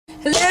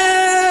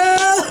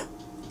Hello!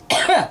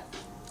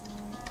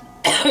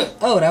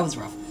 Oh, that was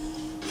rough.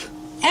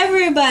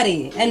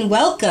 Everybody, and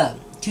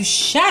welcome to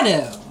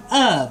Shadow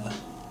of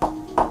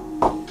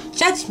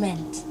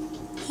Judgment.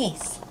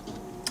 Yes.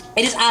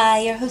 It is I,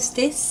 your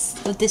hostess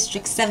of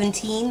District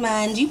 17,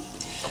 mind you.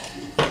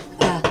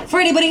 For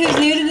anybody who's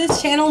new to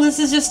this channel, this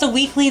is just a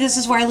weekly. This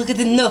is where I look at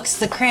the nooks,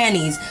 the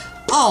crannies,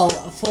 all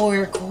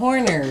four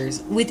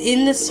corners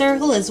within the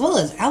circle as well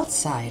as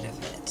outside of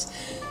it.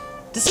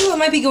 To see what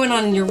might be going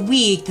on in your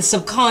week, the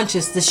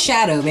subconscious, the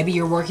shadow. Maybe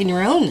you're working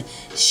your own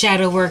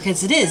shadow work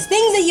as it is.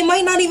 Things that you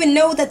might not even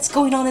know that's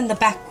going on in the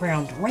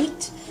background,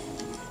 right?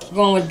 We're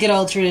going with good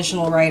old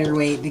traditional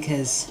Rider-Waite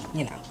because,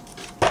 you know,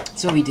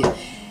 that's what we do.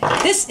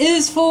 This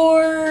is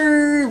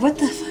for... what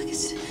the fuck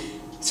is it?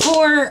 It's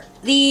for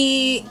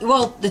the...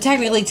 well,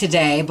 technically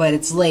today, but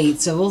it's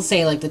late, so we'll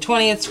say like the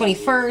 20th,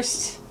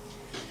 21st,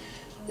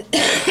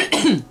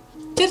 to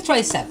the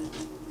 27th.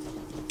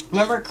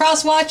 Remember,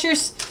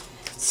 cross-watchers,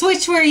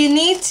 switch where you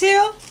need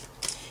to.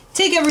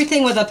 Take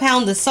everything with a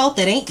pound of salt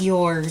that ain't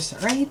yours,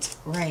 right?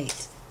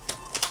 Right.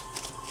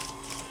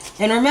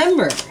 And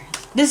remember,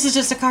 this is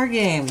just a card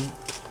game.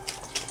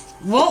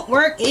 Won't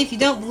work if you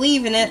don't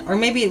believe in it, or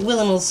maybe it will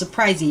and it'll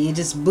surprise you. You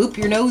just boop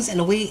your nose and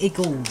away it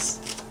goes.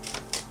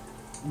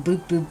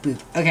 Boop, boop,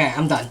 boop. Okay,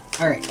 I'm done.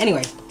 Alright,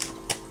 anyway.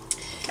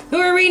 Who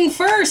are we reading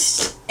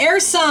first? Air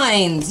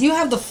signs. You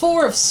have the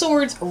Four of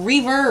Swords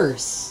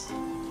reverse.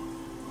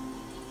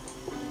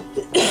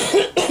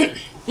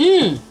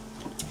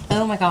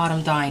 Oh my god,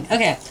 I'm dying.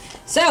 Okay,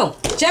 so,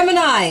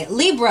 Gemini,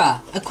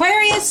 Libra,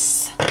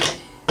 Aquarius.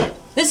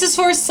 This is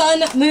for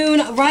Sun,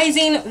 Moon,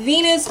 Rising,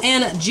 Venus,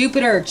 and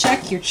Jupiter.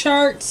 Check your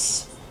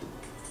charts.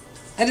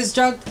 I just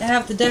dropped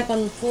half the deck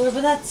on the floor,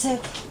 but that's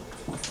it.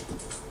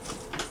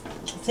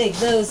 I'll take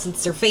those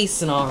since they're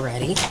facing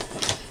already.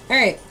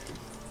 Alright.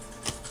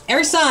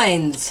 Air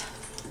signs.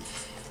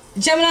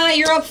 Gemini,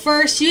 you're up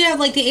first. You have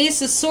like the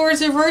Ace of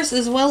Swords reverse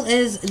as well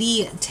as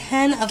the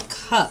Ten of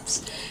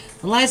Cups.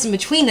 What lies in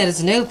between that is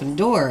an open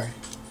door.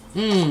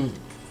 Let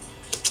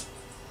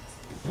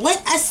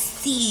us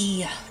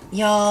see,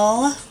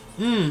 y'all.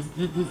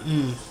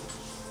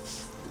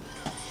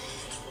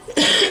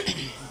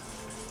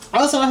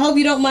 Also, I hope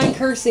you don't mind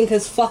cursing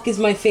because fuck is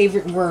my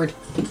favorite word.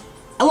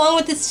 Along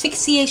with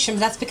asphyxiation,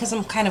 but that's because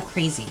I'm kind of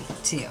crazy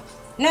too.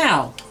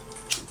 Now,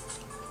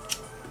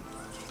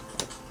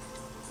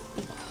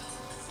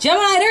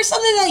 Gemini, there's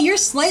something that you're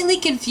slightly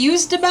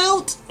confused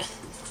about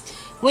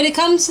when it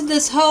comes to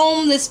this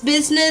home, this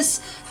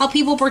business, how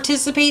people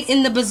participate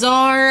in the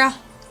bazaar.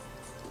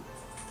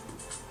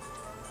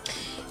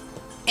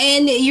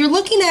 And you're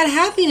looking at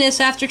happiness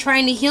after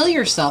trying to heal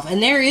yourself.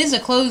 And there is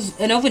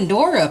an open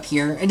door up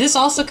here. And this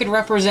also could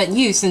represent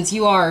you since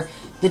you are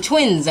the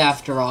twins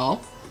after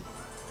all.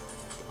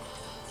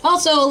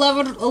 Also,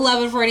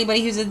 11 for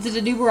anybody who's into the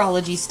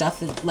numerology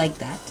stuff like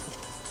that.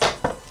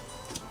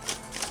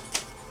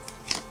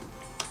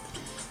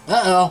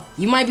 Uh-oh.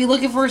 You might be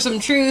looking for some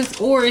truth,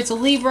 or it's a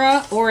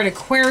Libra, or an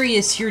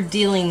Aquarius you're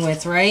dealing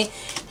with, right?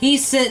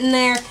 He's sitting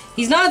there.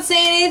 He's not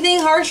saying anything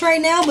harsh right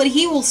now, but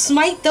he will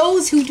smite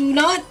those who do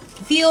not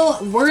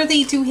feel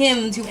worthy to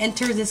him to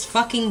enter this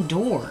fucking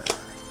door.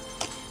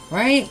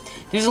 Right?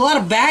 There's a lot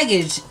of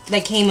baggage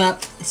that came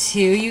up to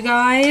you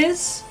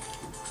guys.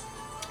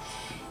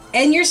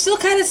 And you're still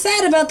kind of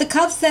sad about the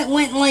cups that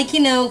went like, you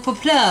know,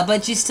 pa-pa,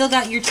 but you still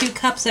got your 2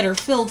 cups that are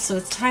filled, so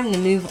it's time to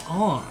move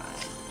on.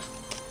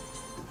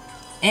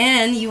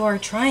 And you are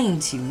trying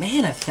to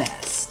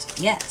manifest.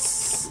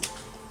 Yes.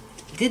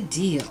 Good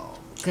deal.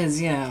 Because,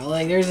 you know,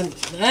 like, there's an...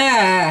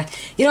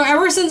 You know,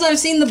 ever since I've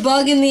seen the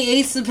bug in the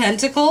Ace of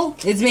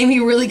Pentacles, it's made me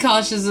really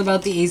cautious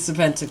about the Ace of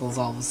Pentacles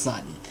all of a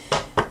sudden.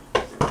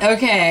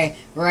 Okay,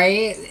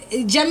 right?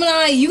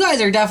 Gemini, you guys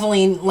are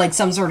definitely, like,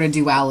 some sort of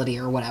duality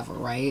or whatever,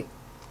 right?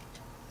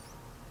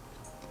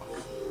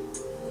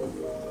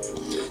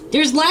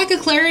 There's lack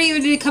of clarity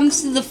when it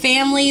comes to the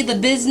family, the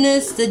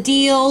business, the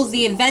deals,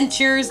 the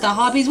adventures, the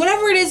hobbies,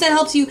 whatever it is that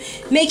helps you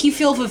make you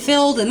feel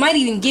fulfilled. It might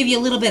even give you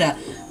a little bit of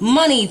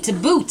money to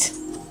boot.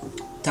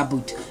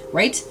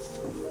 Right?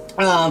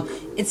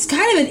 It's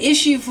kind of an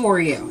issue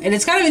for you. And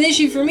it's kind of an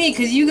issue for me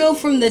because you go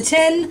from the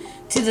 10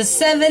 to the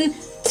 7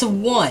 to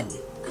 1.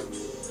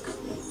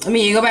 I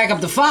mean, you go back up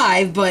to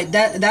 5, but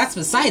that's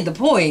beside the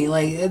point.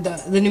 Like,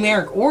 the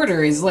numeric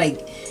order is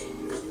like,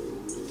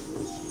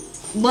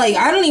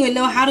 I don't even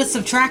know how to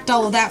subtract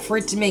all of that for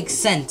it to make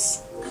sense.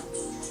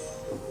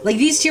 Like,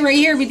 these two right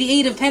here with the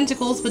 8 of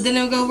Pentacles, but then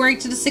it'll go right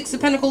to the 6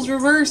 of Pentacles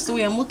reversed, the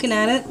way I'm looking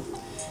at it.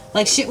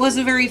 Like, shit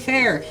wasn't very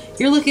fair.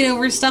 You're looking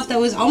over stuff that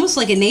was almost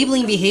like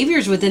enabling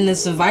behaviors within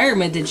this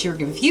environment that you're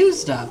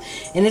confused of.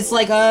 And it's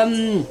like, I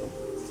don't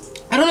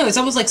know, it's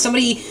almost like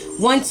somebody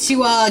wants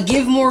to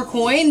give more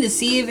coin to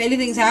see if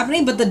anything's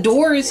happening, but the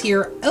door is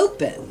here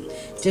open,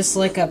 just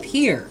like up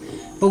here.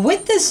 But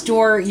with this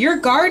door, you're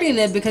guarding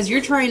it because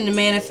you're trying to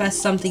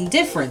manifest something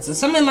different. So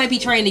someone might be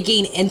trying to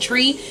gain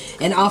entry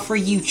and offer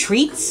you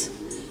treats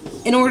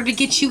in order to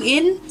get you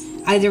in.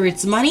 Either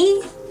it's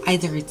money,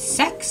 Either it's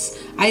sex,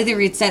 either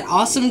it's that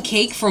awesome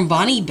cake from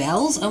Bonnie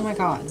Bell's. Oh my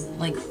god,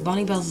 like,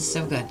 Bonnie Bell's is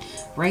so good,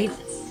 right?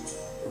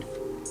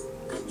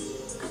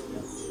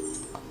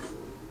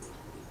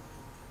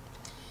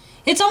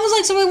 It's almost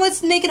like someone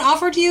wants to make an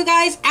offer to you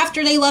guys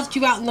after they left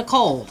you out in the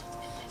cold.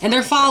 And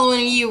they're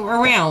following you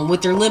around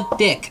with their limp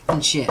dick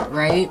and shit,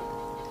 right?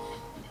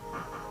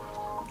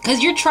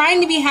 Because you're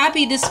trying to be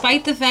happy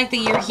despite the fact that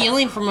you're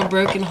healing from a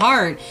broken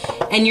heart.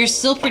 And you're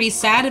still pretty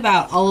sad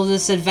about all of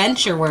this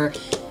adventure where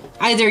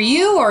either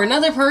you or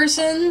another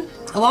person,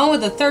 along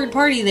with a third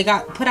party, they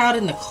got put out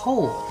in the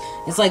cold.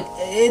 It's like,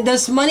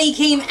 this money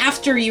came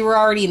after you were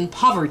already in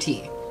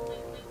poverty.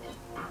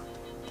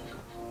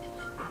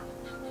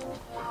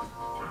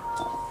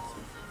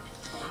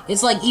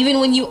 It's like, even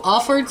when you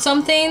offered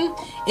something,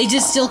 it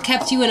just still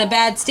kept you in a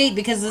bad state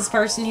because this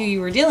person who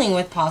you were dealing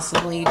with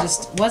possibly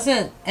just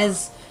wasn't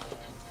as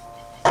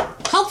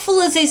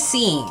helpful as they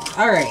seemed.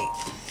 Alright.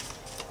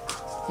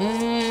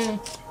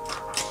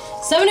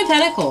 Seven of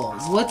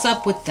Pentacles. What's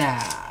up with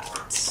that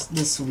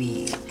this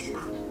week?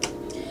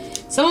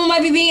 Someone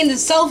might be being the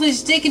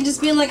selfish dick and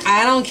just being like,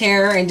 I don't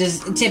care, and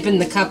just tipping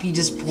the cup you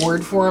just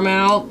poured for him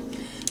out.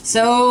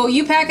 So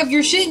you pack up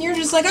your shit and you're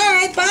just like,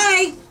 alright,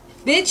 bye,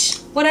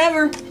 bitch,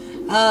 whatever.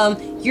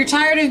 You're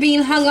tired of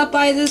being hung up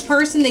by this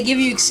person. They give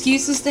you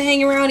excuses to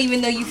hang around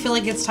even though you feel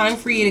like it's time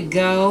for you to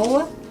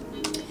go.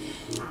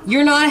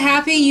 You're not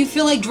happy. You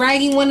feel like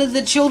dragging one of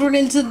the children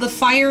into the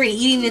fire and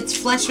eating its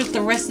flesh with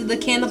the rest of the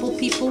cannibal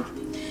people.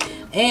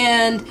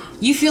 And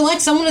you feel like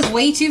someone is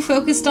way too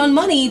focused on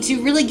money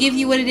to really give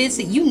you what it is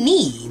that you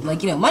need.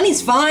 Like, you know,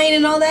 money's fine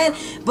and all that,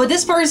 but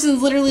this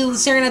person's literally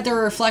staring at their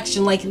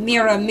reflection like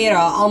mirror, mirror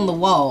on the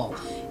wall.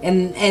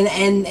 And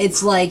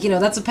it's like, you know,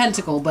 that's a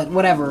pentacle, but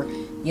whatever,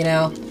 you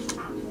know.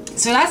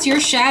 So that's your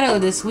shadow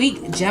this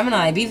week,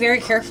 Gemini. Be very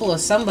careful of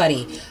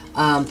somebody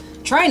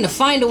trying to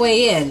find a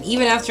way in,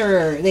 even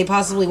after they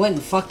possibly went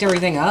and fucked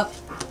everything up,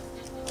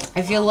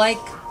 I feel like.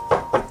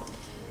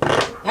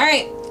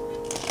 Alright.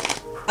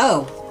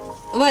 Oh.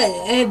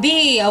 But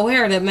be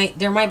aware that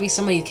there might be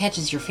somebody who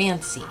catches your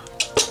fancy.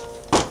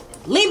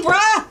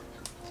 Libra!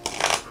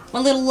 My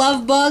little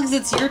love bugs,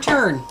 it's your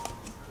turn.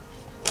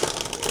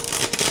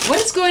 What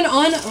is going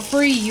on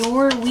for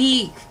your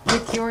week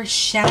with your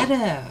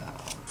shadow?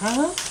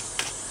 Huh?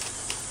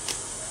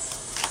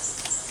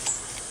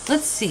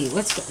 Let's see.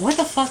 What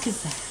the fuck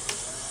is that?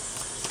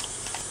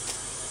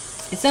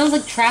 It sounds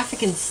like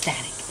traffic and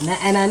static.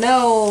 And I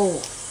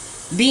know,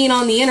 being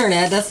on the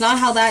internet, that's not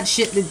how that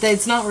shit...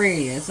 It's not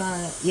radio. It's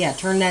not... Yeah,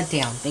 turn that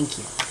down. Thank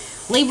you.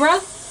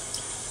 Libra,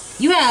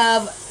 you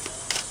have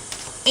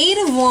 8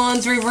 of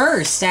Wands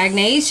reversed.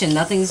 Stagnation.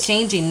 Nothing's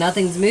changing.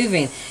 Nothing's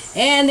moving.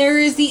 And there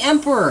is the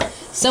Emperor.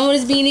 Someone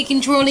is being a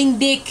controlling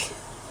dick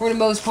for the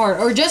most part.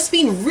 Or just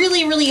being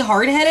really, really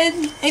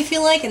hard-headed, I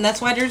feel like. And that's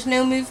why there's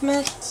no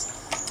movement.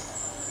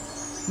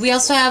 We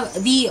also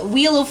have the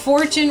Wheel of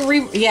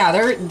Fortune. Yeah,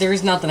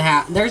 there's nothing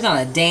there's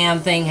not a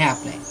damn thing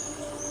happening.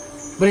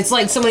 But it's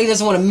like somebody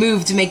doesn't want to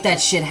move to make that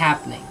shit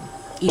happening.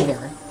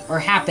 Either. Or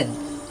happen.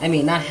 I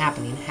mean, not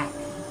happening. Happen.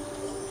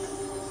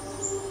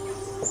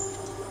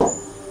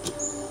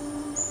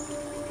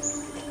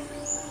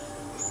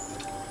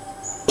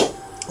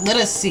 Let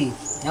us see.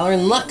 Y'all are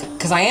in luck,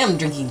 because I am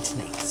drinking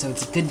tonight, so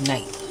it's a good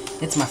night.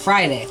 It's my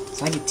Friday,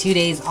 so I get 2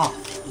 days off.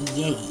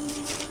 Yay.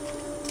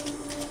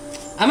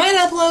 I might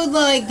upload,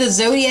 like, the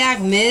Zodiac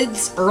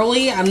mids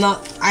early.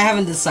 I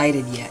haven't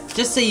decided yet.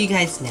 Just so you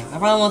guys know. I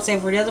probably won't say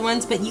for the other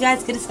ones, but you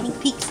guys get a sneak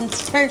peek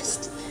since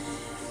first.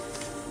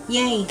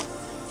 Yay.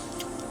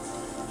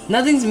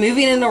 Nothing's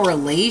moving in a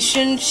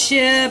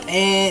relationship,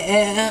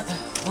 and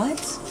what?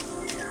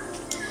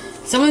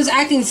 Someone's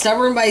acting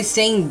stubborn by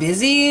staying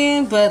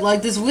busy, but,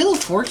 like, this Wheel of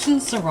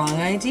Fortune's the wrong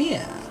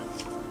idea.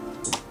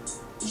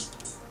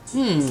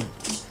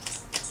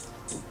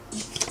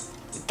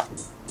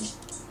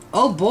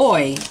 Oh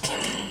boy.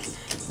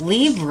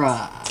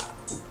 Libra.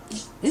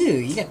 Ooh,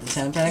 you got the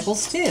 10 of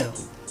Pentacles too.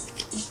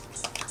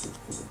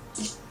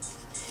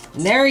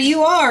 And there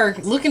you are,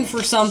 looking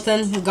for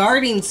something,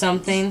 guarding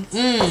something.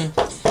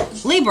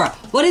 Libra,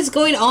 what is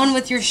going on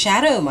with your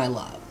shadow, my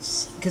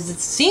loves? Because it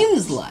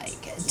seems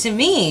like, to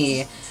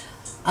me,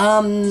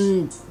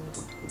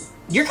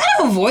 you're kind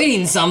of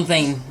avoiding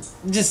something.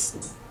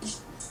 Just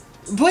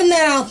putting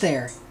that out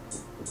there.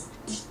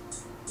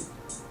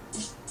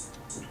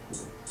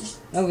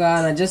 Oh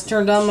god, I just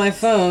turned on my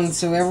phone,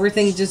 so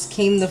everything just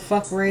came the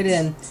fuck right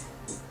in.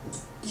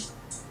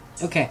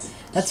 Okay,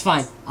 that's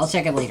fine. I'll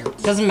check it later.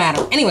 Doesn't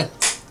matter. Anyway,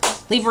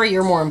 Libra,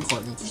 you're more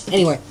important.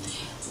 Anyway,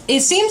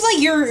 it seems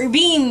like you're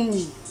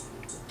being...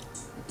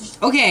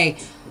 Okay.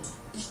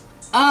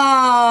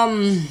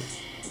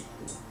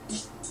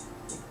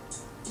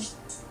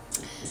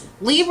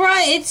 Libra,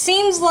 it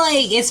seems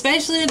like,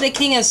 especially with the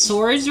King of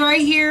Swords right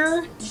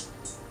here...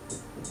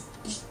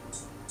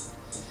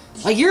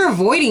 Like, you're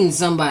avoiding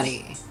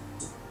somebody.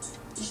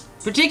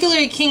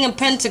 Particularly King of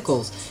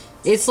Pentacles.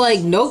 It's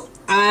like, nope,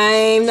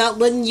 I'm not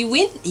letting you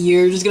win.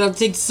 You're just gonna have to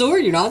take the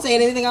sword. You're not saying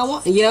anything I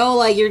want. You know,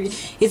 like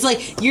it's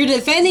like you're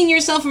defending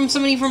yourself from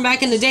somebody from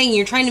back in the day, and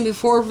you're trying to move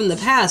forward from the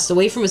past,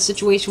 away from a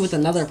situation with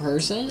another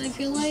person. I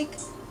feel like,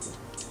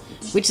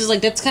 which is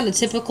like that's kind of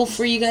typical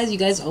for you guys. You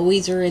guys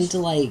always are into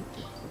like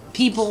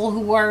people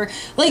who are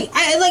like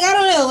I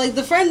don't know, like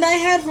the friend I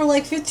had for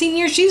like 15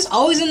 years. She was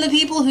always in the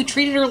people who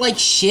treated her like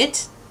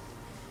shit.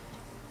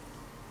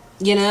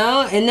 You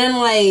know, and then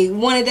like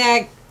wanted to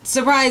act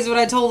surprised when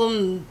I told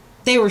them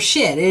they were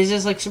shit. It was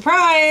just like,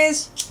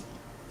 surprise!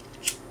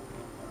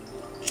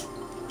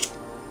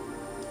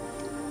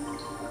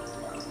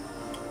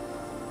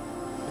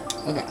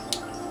 Okay.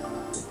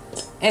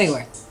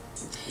 Anyway.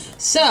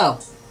 So.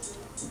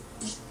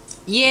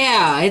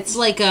 Yeah, it's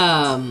like,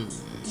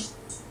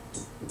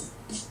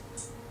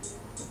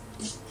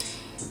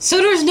 So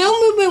there's no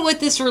movement with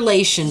this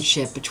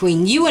relationship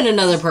between you and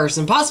another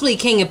person, possibly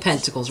King of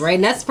Pentacles, right?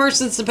 And that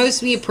person's supposed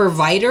to be a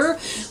provider,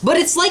 but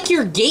it's like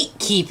you're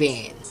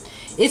gatekeeping.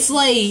 It's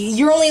like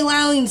you're only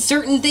allowing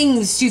certain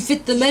things to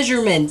fit the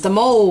measurement, the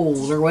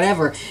mold, or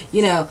whatever.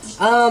 You know,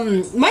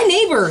 my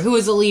neighbor, who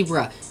is a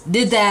Libra,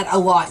 did that a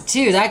lot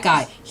too. That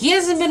guy, he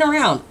hasn't been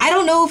around. I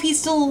don't know if he's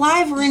still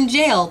alive or in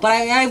jail, but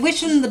I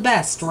wish him the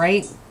best,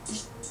 right?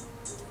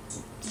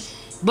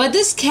 But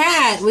this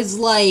cat was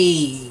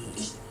like,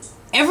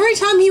 every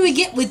time he would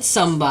get with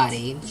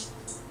somebody,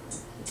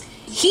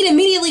 he'd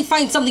immediately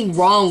find something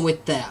wrong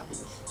with them.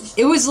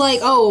 It was like,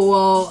 oh,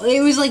 well,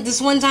 it was like this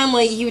one time,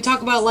 like, he would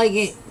talk about, like,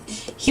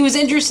 he was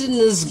interested in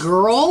this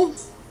girl,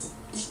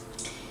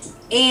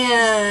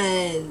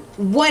 and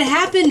what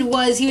happened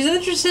was, he was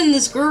interested in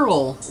this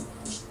girl,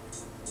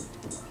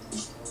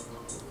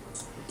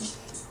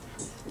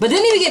 but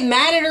then he would get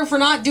mad at her for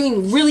not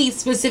doing really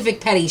specific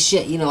petty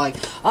shit, you know, like,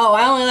 oh,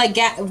 I only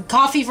like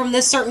coffee from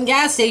this certain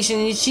gas station,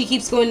 and she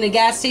keeps going to a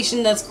gas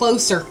station that's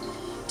closer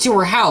to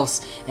her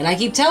house. And I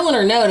keep telling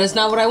her, no, that's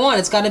not what I want.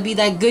 It's got to be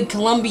that good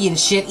Colombian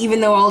shit,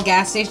 even though all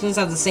gas stations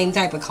have the same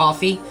type of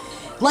coffee.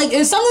 Like,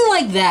 it's something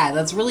like that.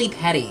 That's really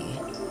petty.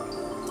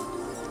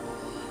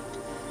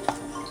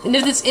 And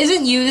if this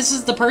isn't you, this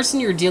is the person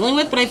you're dealing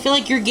with, but I feel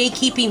like you're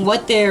gatekeeping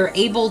what they're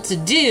able to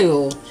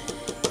do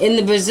in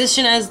the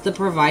position as the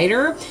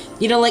provider.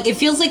 You know, like, it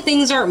feels like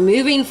things aren't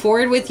moving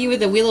forward with you with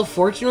the Wheel of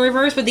Fortune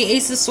reversed, but the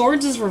Ace of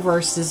Swords is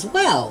reversed as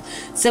well.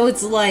 So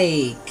it's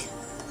like,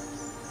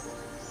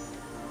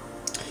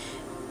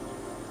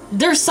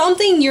 there's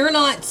something you're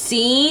not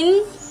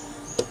seeing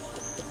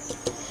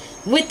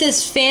with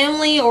this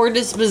family or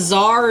this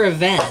bizarre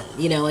event.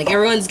 You know, like,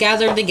 everyone's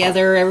gathered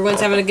together,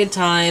 everyone's having a good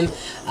time.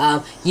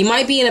 You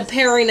might be in a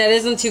pairing that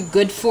isn't too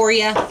good for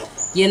you,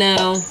 you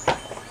know.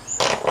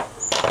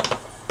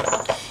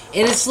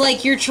 And it's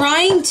like you're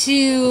trying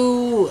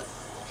to,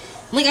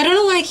 like, I don't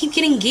know why I keep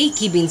getting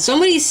gatekeeping.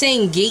 Somebody's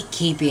saying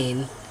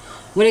gatekeeping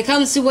when it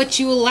comes to what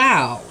you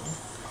allow.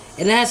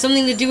 And it has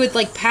something to do with,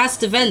 like,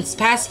 past events,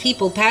 past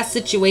people, past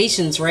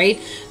situations,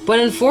 right? But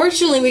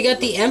unfortunately, we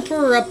got the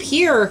Emperor up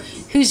here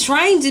who's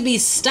trying to be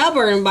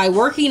stubborn by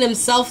working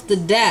himself to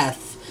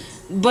death.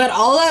 But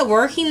all that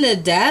working to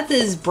death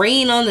is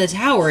bringing on the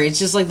Tower. It's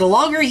just like the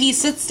longer he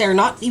sits there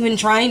not even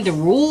trying to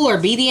rule or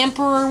be the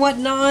Emperor or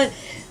whatnot,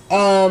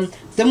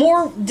 the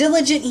more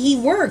diligent he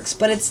works.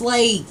 But it's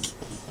like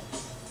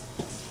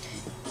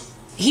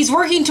he's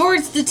working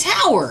towards the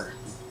Tower.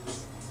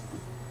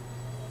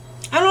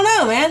 I don't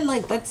know, man.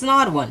 Like, that's an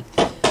odd one.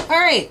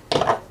 Alright.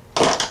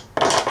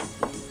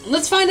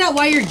 Let's find out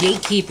why you're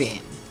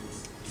gatekeeping.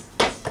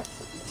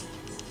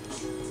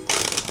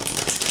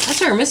 I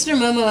swear, Mr.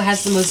 Momo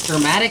has the most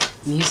dramatic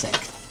music.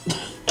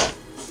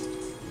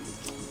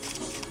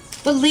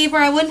 But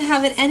Libra, I wouldn't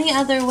have it any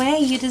other way.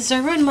 You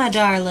deserve it, my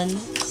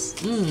darlings.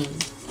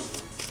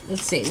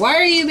 Let's see. Why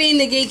are you being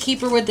the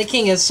gatekeeper with the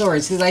King of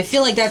Swords? Because I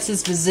feel like that's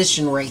his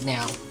position right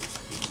now.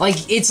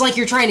 Like, it's like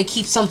you're trying to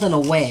keep something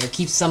away or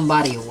keep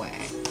somebody away.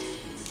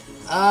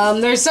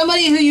 There's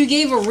somebody who you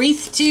gave a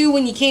wreath to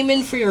when you came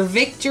in for your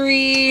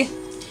victory,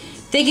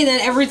 thinking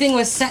that everything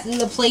was set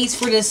into place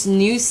for this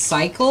new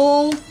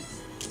cycle. And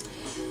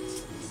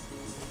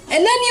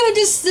then you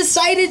just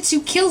decided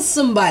to kill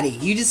somebody.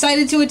 You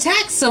decided to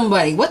attack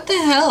somebody. What the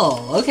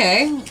hell?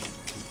 Okay.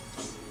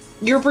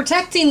 You're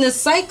protecting this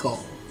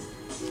cycle,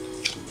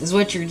 is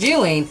what you're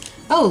doing.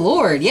 Oh,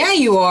 Lord. Yeah,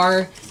 you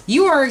are.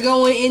 You are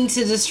going in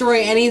to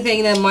destroy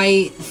anything that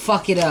might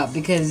fuck it up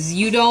because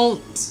you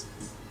don't...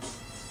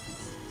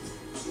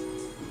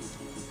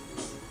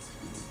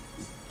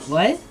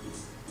 What?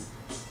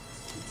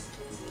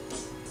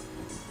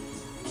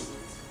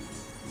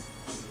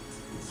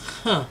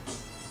 Huh.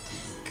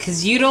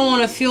 Because you don't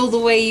want to feel the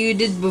way you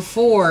did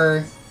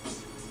before,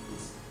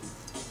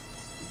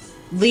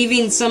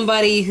 leaving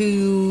somebody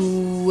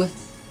who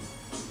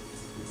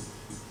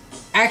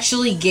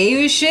actually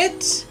gave a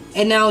shit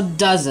and now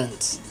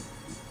doesn't.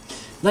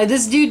 Like,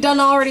 this dude done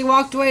already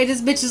walked away,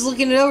 this bitch is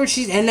looking it over,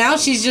 and now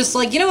she's just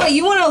like, you know what,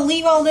 you want to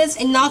leave all this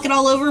and knock it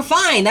all over?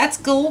 Fine, that's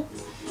cool.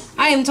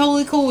 I am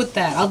totally cool with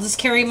that. I'll just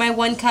carry my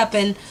one cup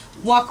and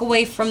walk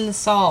away from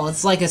this all.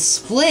 It's like a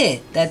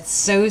split that's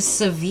so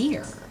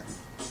severe.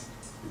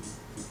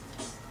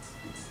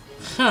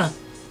 Huh. I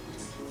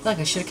feel like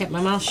I should have kept my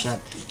mouth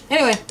shut.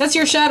 Anyway, that's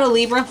your shadow,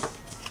 Libra.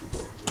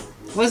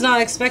 Was not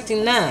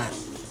expecting that.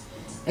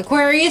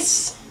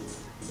 Aquarius,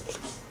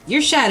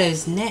 your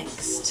shadow's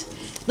next.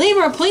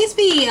 Libra, please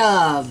be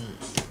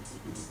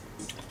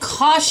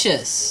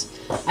cautious.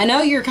 I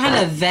know you're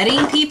kind of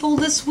vetting people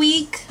this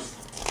week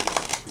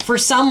for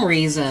some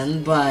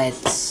reason, but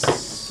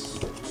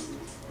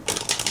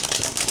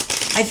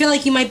I feel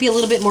like you might be a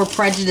little bit more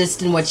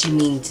prejudiced in what you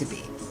mean to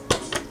be.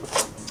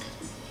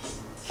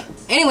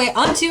 Anyway,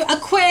 on to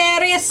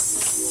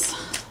Aquarius.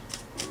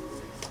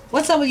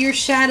 What's up with your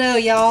shadow,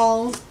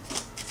 y'all?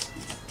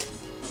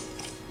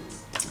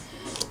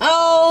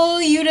 Oh,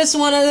 you just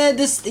want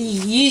to,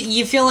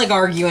 you feel like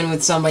arguing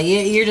with somebody.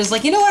 You're just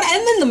like, you know what,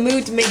 I'm in the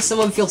mood to make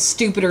someone feel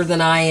stupider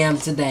than I am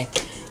today.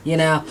 You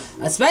know,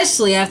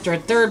 especially after a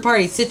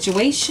third-party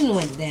situation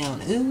went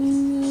down.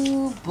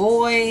 Ooh,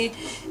 boy.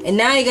 And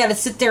now you got to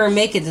sit there and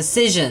make a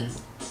decision.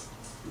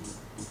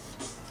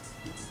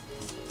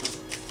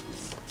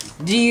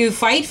 Do you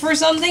fight for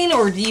something,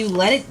 or do you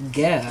let it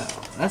go?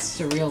 That's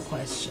the real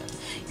question.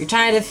 You're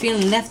tired of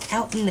feeling left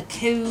out in the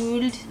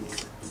cold.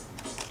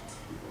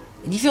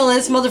 Do you feel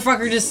this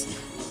motherfucker just...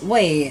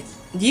 Wait.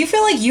 Do you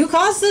feel like you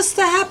caused this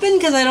to happen?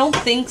 Because I don't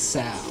think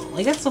so.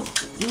 Like, that's a...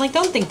 Like,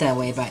 don't think that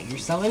way about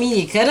yourself. I mean,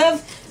 you could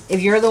have, if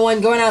you're the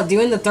one going out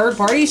doing the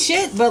third-party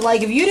shit. But,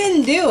 like, if you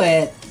didn't do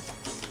it...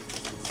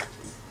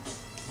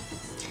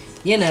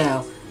 You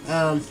know,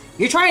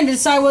 you're trying to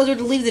decide whether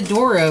to leave the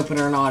door open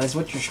or not is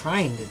what you're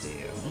trying to do.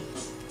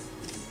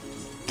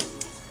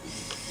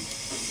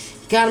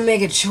 Gotta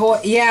make a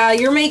choice. Yeah,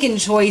 you're making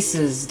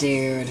choices,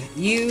 dude.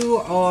 You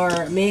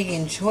are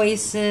making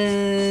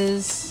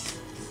choices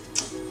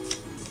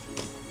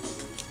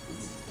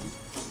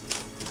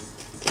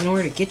in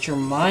order to get your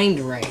mind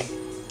right.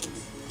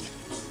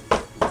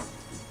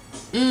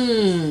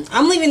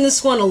 I'm leaving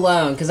this one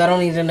alone because I don't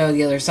need to know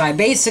the other side.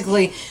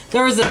 Basically,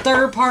 there was a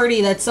third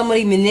party that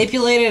somebody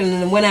manipulated and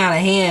then went out of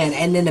hand,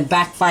 and then it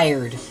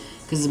backfired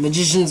because the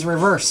magician's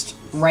reversed,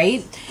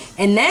 right?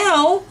 And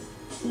now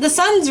the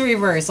sun's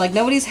reversed. Like,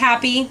 nobody's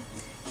happy.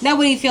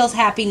 Nobody feels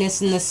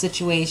happiness in this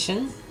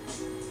situation.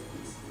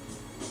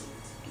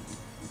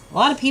 A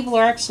lot of people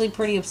are actually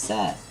pretty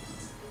upset.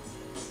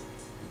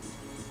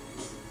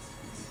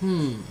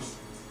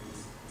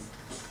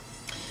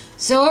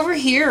 So over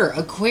here,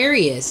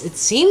 Aquarius, it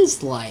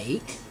seems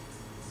like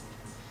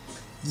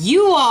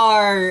you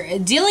are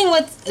dealing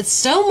with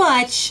so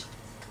much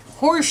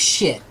horse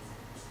shit.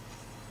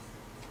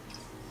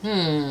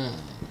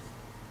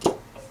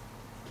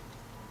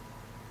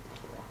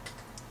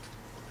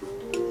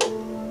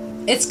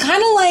 It's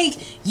kind of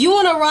like you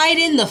want to ride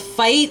in the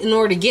fight in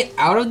order to get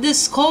out of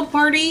this cold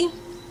party.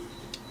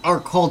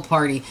 Or cold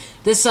party.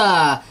 This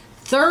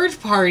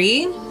third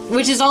party,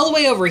 which is all the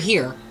way over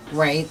here,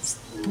 right? It's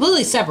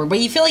completely separate. But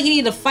you feel like you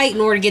need to fight in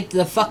order to get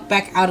the fuck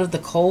back out of the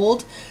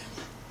cold.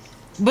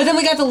 But then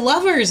we got the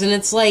lovers, and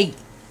it's like,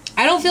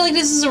 I don't feel like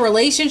this is a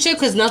relationship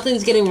because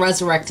nothing's getting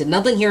resurrected.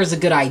 Nothing here is a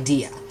good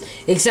idea.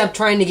 Except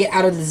trying to get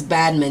out of this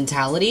bad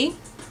mentality.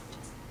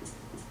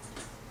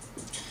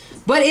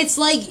 But it's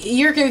like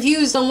you're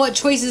confused on what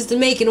choices to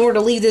make in order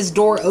to leave this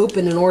door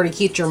open in order to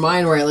keep your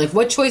mind right. Like,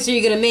 what choice are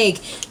you going to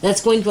make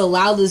that's going to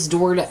allow this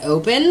door to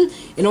open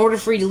in order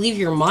for you to leave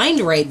your mind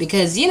right?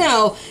 Because, you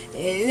know,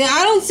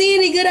 I don't see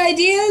any good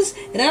ideas,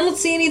 and I don't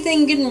see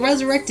anything getting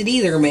resurrected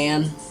either,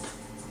 man.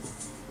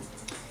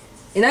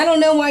 And I don't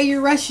know why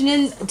you're rushing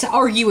in to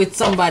argue with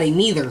somebody,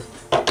 neither.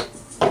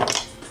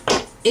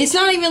 It's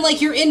not even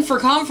like you're in for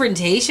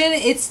confrontation.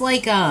 It's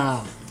like,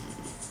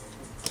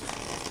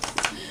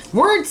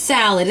 word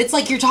salad. It's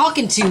like you're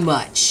talking too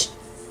much.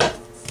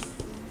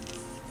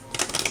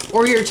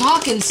 Or you're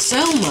talking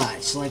so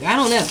much. Like, I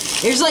don't know.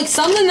 There's like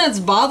something that's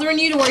bothering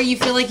you to where you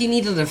feel like you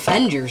need to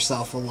defend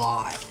yourself a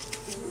lot.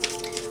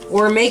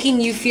 Or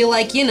making you feel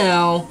like, you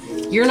know,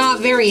 you're not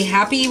very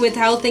happy with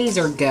how things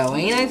are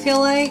going, I feel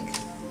like.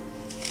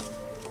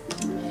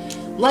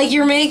 Like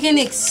you're making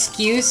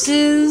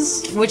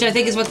excuses, which I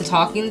think is what the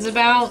talking's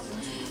about,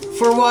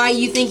 for why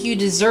you think you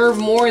deserve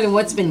more than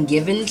what's been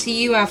given to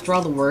you after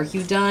all the work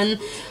you've done.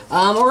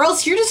 Or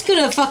else you're just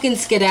gonna fucking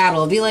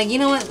skedaddle. Be like, you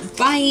know what,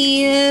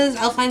 bye,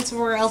 I'll find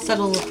somewhere else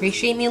that'll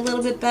appreciate me a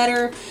little bit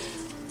better.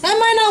 That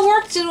might not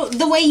work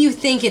the way you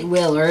think it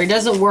will, or it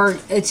doesn't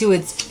work to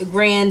its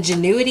grand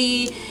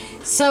genuity.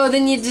 So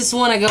then you just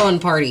want to go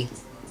and party.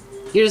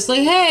 You're just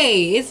like,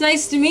 hey, it's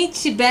nice to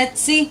meet you,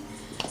 Betsy.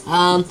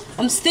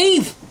 I'm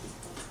Steve.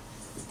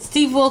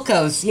 Steve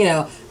Wilkos, you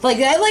know. Like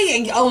that,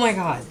 like, oh my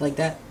god, like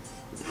that.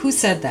 Who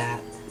said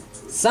that?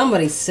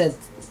 Somebody said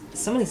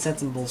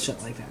some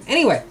bullshit like that.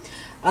 Anyway,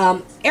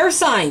 air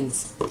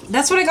signs.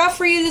 That's what I got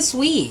for you this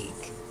week.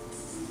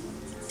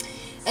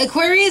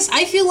 Aquarius,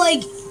 I feel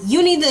like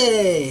you need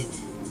to,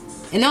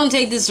 and don't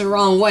take this the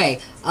wrong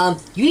way,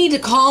 you need to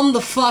calm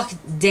the fuck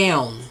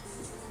down.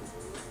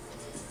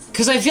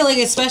 Because I feel like,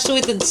 especially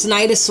with the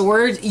Knight of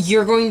Swords,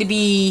 you're going to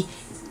be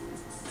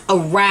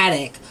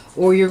erratic,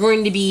 or you're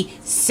going to be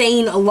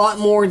saying a lot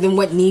more than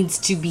what needs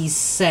to be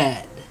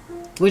said.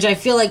 which I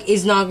feel like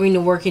is not going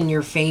to work in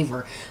your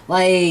favor.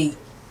 Like,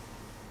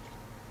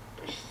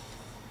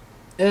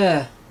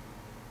 ugh.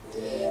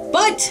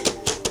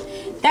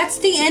 But that's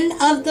the end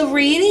of the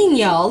reading,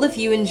 y'all. If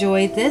you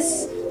enjoyed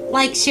this,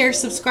 like, share,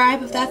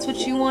 subscribe if that's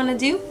what you want to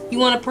do. You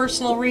want a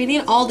personal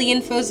reading? All the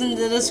info's in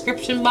the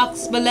description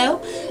box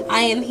below.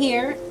 I am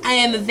here. I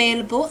am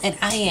available. And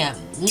I am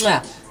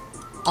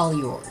all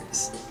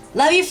yours.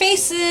 Love your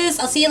faces.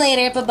 I'll see you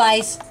later.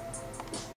 Bye-bye.